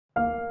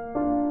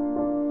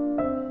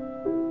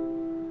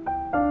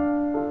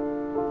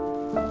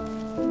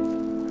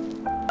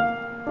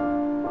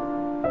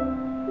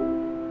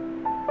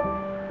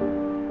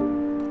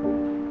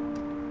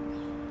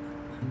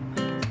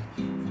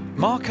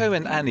Marco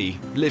and Annie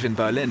live in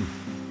Berlin.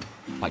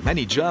 Like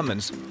many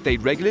Germans, they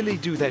regularly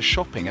do their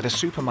shopping at a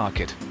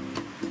supermarket.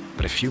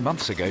 But a few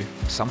months ago,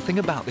 something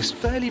about this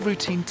fairly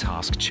routine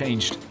task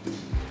changed.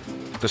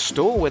 The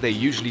store where they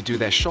usually do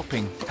their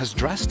shopping has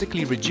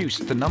drastically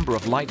reduced the number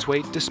of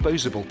lightweight,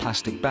 disposable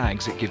plastic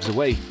bags it gives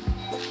away.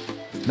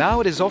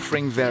 Now it is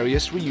offering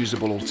various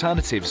reusable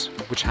alternatives,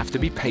 which have to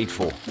be paid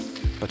for.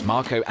 But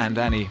Marco and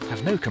Annie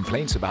have no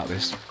complaints about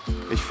this.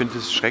 Ich finde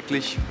es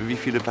schrecklich, wie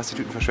viele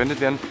Plastiktüten verschwendet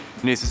werden.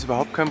 Nee, es ist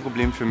überhaupt kein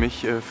Problem für mich,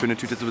 für eine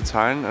Tüte zu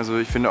bezahlen. Also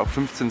ich finde auch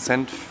 15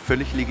 Cent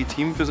völlig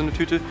legitim für so eine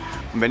Tüte.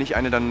 Und wenn ich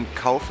eine dann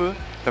kaufe,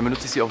 dann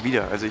benutze ich sie auch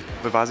wieder. Also ich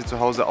bewahre sie zu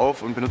Hause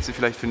auf und benutze sie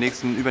vielleicht für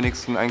nächsten,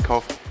 übernächsten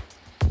Einkauf.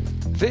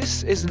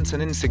 This isn't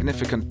an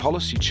insignificant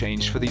policy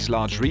change for these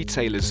large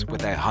retailers with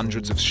their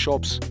hundreds of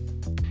shops.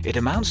 It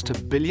amounts to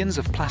billions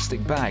of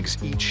plastic bags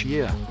each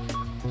year.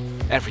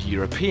 Every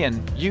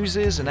European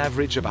uses an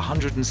average of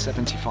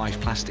 175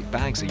 plastic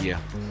bags a year.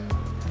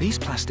 These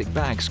plastic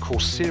bags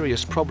cause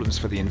serious problems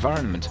for the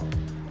environment,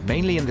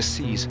 mainly in the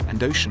seas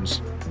and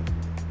oceans.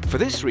 For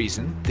this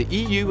reason, the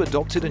EU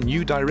adopted a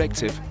new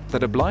directive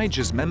that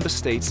obliges member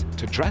states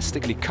to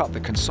drastically cut the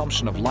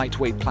consumption of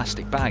lightweight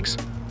plastic bags.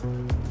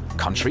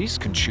 Countries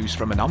can choose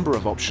from a number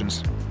of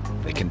options.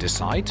 They can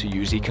decide to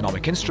use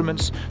economic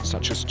instruments,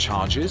 such as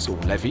charges or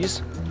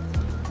levies.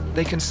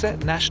 They can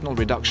set national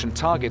reduction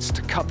targets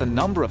to cut the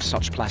number of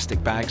such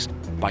plastic bags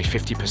by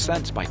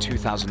 50% by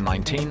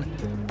 2019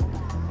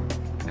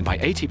 and by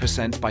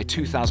 80% by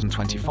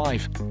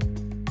 2025.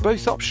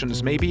 Both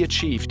options may be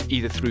achieved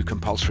either through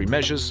compulsory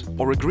measures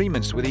or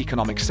agreements with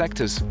economic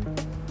sectors.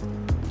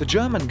 The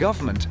German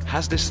government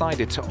has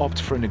decided to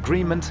opt for an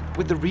agreement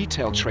with the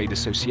Retail Trade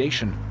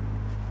Association.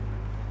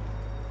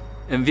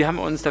 Wir haben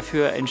uns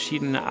dafür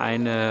entschieden,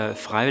 eine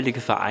freiwillige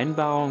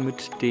Vereinbarung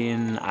mit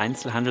den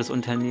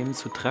Einzelhandelsunternehmen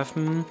zu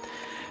treffen,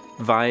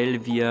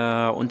 weil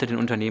wir unter den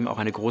Unternehmen auch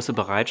eine große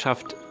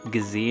Bereitschaft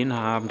gesehen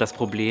haben, das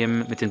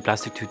Problem mit den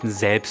Plastiktüten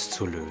selbst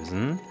zu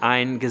lösen.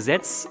 Ein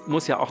Gesetz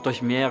muss ja auch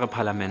durch mehrere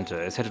Parlamente.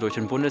 Es hätte durch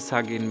den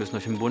Bundestag gehen müssen,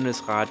 durch den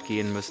Bundesrat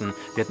gehen müssen.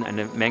 Wir hätten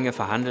eine Menge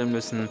verhandeln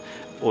müssen.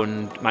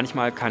 Und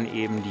manchmal kann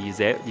eben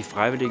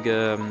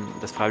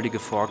das freiwillige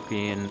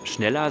Vorgehen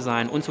schneller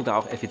sein und sogar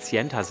auch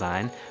effizienter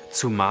sein.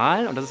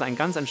 Zumal, und das ist ein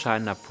ganz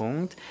entscheidender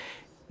Punkt,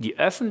 die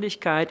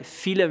Öffentlichkeit,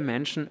 viele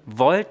Menschen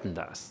wollten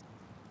das.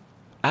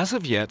 As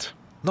of yet,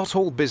 not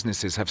all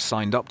businesses have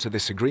signed up to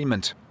this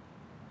agreement.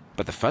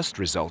 But the first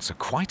results are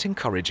quite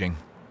encouraging.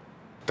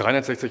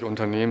 360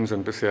 Unternehmen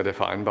sind bisher der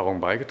Vereinbarung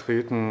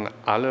beigetreten.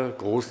 Alle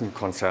großen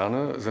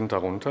Konzerne sind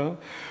darunter.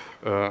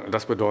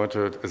 Das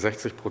bedeutet,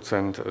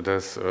 60%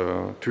 des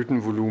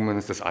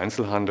Tütenvolumens des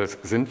Einzelhandels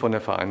sind von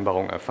der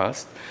Vereinbarung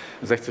erfasst.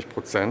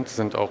 60%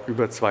 sind auch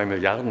über 2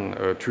 Milliarden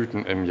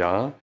Tüten im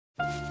Jahr.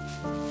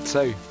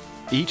 So,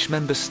 each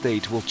member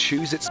state will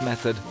choose its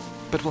method,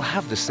 but will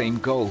have the same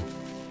goal: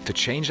 to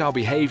change our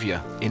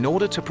behavior in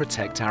order to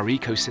protect our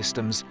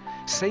ecosystems,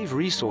 save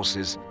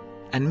resources,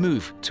 and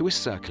move to a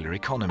circular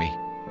economy.